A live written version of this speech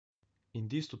In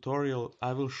this tutorial,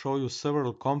 I will show you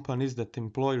several companies that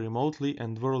employ remotely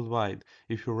and worldwide.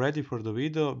 If you're ready for the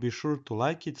video, be sure to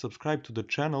like it, subscribe to the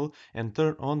channel and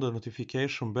turn on the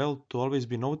notification bell to always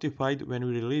be notified when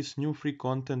we release new free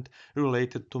content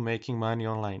related to making money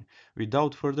online.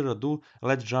 Without further ado,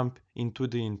 let's jump into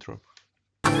the intro.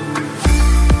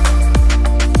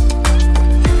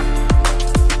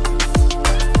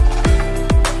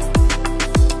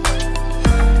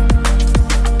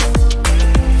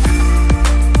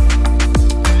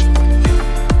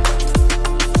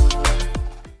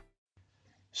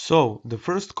 So, the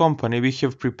first company we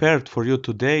have prepared for you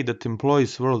today that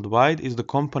employs worldwide is the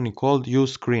company called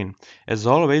Uscreen. As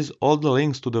always, all the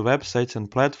links to the websites and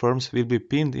platforms will be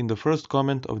pinned in the first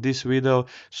comment of this video,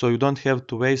 so you don't have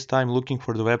to waste time looking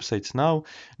for the websites now.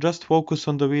 Just focus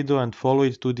on the video and follow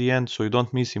it to the end so you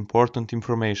don't miss important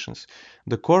informations.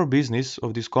 The core business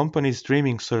of this company is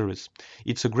streaming service.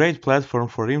 It's a great platform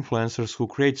for influencers who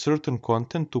create certain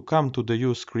content to come to the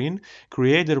Uscreen,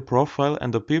 create their profile,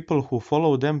 and the people who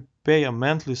follow them pay a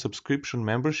monthly subscription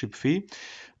membership fee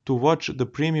to watch the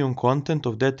premium content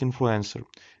of that influencer.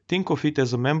 Think of it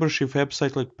as a membership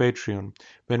website like Patreon.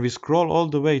 When we scroll all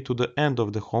the way to the end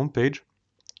of the homepage,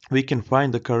 we can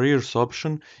find the careers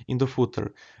option in the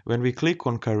footer. When we click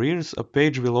on careers, a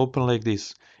page will open like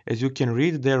this. As you can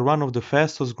read, they are one of the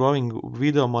fastest growing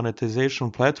video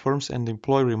monetization platforms and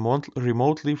employ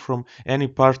remotely from any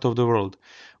part of the world.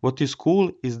 What is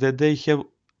cool is that they have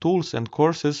tools and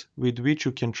courses with which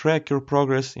you can track your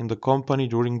progress in the company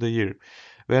during the year.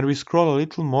 When we scroll a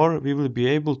little more, we will be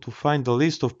able to find a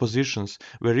list of positions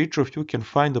where each of you can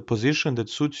find a position that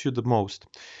suits you the most.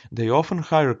 They often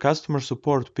hire customer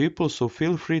support people, so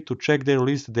feel free to check their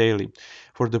list daily.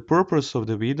 For the purpose of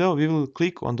the video, we will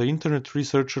click on the Internet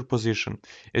Researcher position.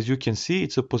 As you can see,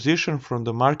 it's a position from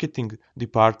the marketing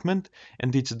department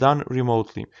and it's done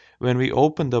remotely. When we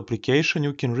open the application,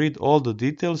 you can read all the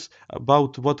details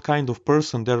about what kind of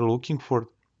person they're looking for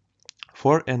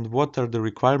and what are the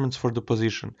requirements for the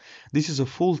position. This is a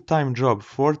full-time job,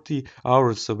 40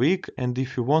 hours a week, and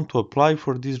if you want to apply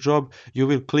for this job, you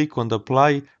will click on the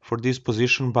apply for this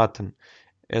position button.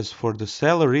 As for the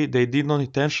salary, they did not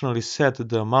intentionally set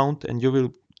the amount and you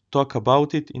will talk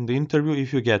about it in the interview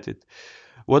if you get it.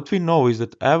 What we know is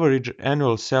that average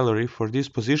annual salary for this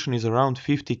position is around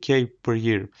 50k per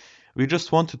year. We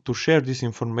just wanted to share this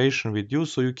information with you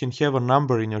so you can have a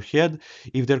number in your head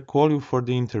if they call you for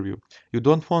the interview. You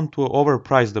don't want to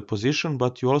overprice the position,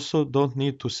 but you also don't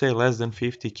need to say less than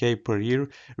 50k per year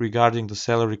regarding the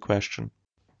salary question.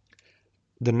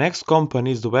 The next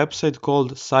company is the website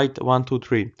called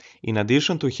Site123. In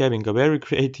addition to having a very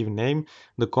creative name,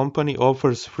 the company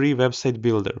offers free website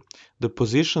builder. The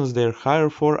positions they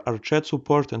hire for are chat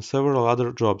support and several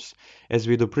other jobs. As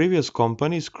with the previous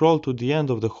company, scroll to the end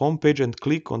of the homepage and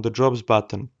click on the jobs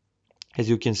button. As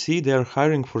you can see, they are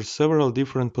hiring for several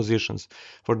different positions.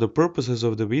 For the purposes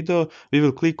of the video, we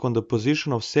will click on the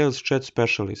position of sales chat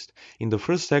specialist. In the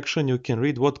first section, you can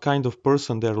read what kind of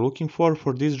person they are looking for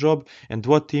this job and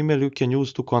what email you can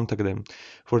use to contact them.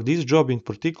 For this job in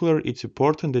particular, it's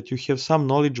important that you have some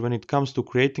knowledge when it comes to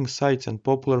creating sites and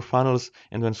popular funnels,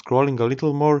 and when scrolling a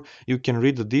little more, you can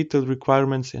read the detailed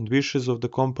requirements and wishes of the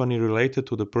company related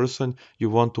to the person you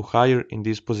want to hire in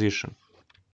this position.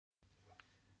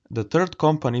 The third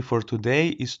company for today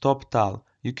is Top3.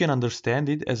 You can understand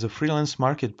it as a freelance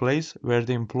marketplace where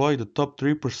they employ the top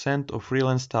 3% of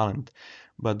freelance talent.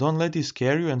 But don't let it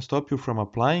scare you and stop you from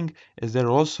applying, as they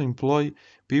also employ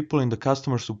people in the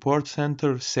customer support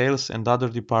center, sales, and other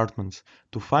departments.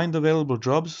 To find available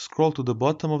jobs, scroll to the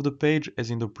bottom of the page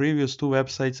as in the previous two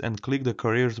websites and click the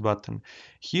careers button.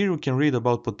 Here you can read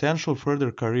about potential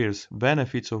further careers,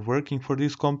 benefits of working for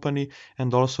this company,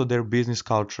 and also their business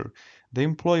culture. They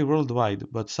employ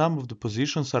worldwide, but some of the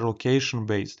positions are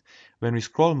location-based. When we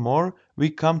scroll more, we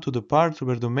come to the part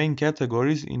where the main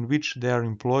categories in which they are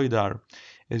employed are.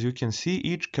 As you can see,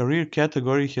 each career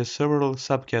category has several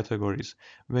subcategories.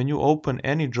 When you open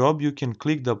any job, you can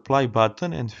click the apply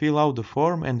button and fill out the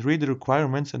form and read the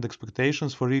requirements and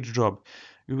expectations for each job.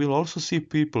 You will also see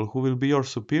people who will be your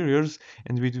superiors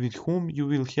and with whom you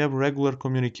will have regular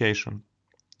communication.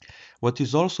 What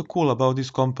is also cool about this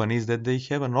company is that they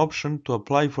have an option to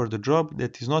apply for the job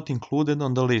that is not included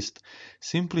on the list.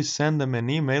 Simply send them an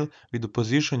email with the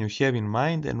position you have in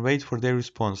mind and wait for their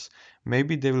response.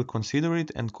 Maybe they will consider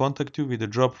it and contact you with a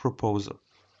job proposal.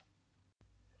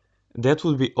 That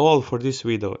would be all for this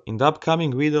video. In the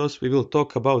upcoming videos, we will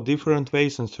talk about different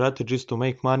ways and strategies to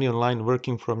make money online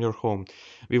working from your home.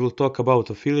 We will talk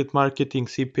about affiliate marketing,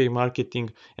 CPA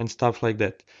marketing, and stuff like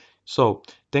that. So,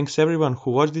 thanks everyone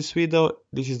who watched this video.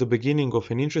 This is the beginning of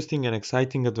an interesting and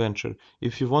exciting adventure.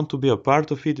 If you want to be a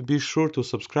part of it, be sure to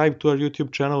subscribe to our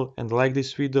YouTube channel and like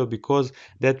this video, because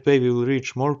that way we will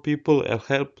reach more people and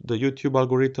help the YouTube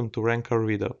algorithm to rank our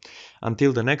video.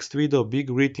 Until the next video, big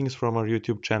greetings from our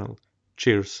YouTube channel.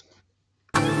 Cheers!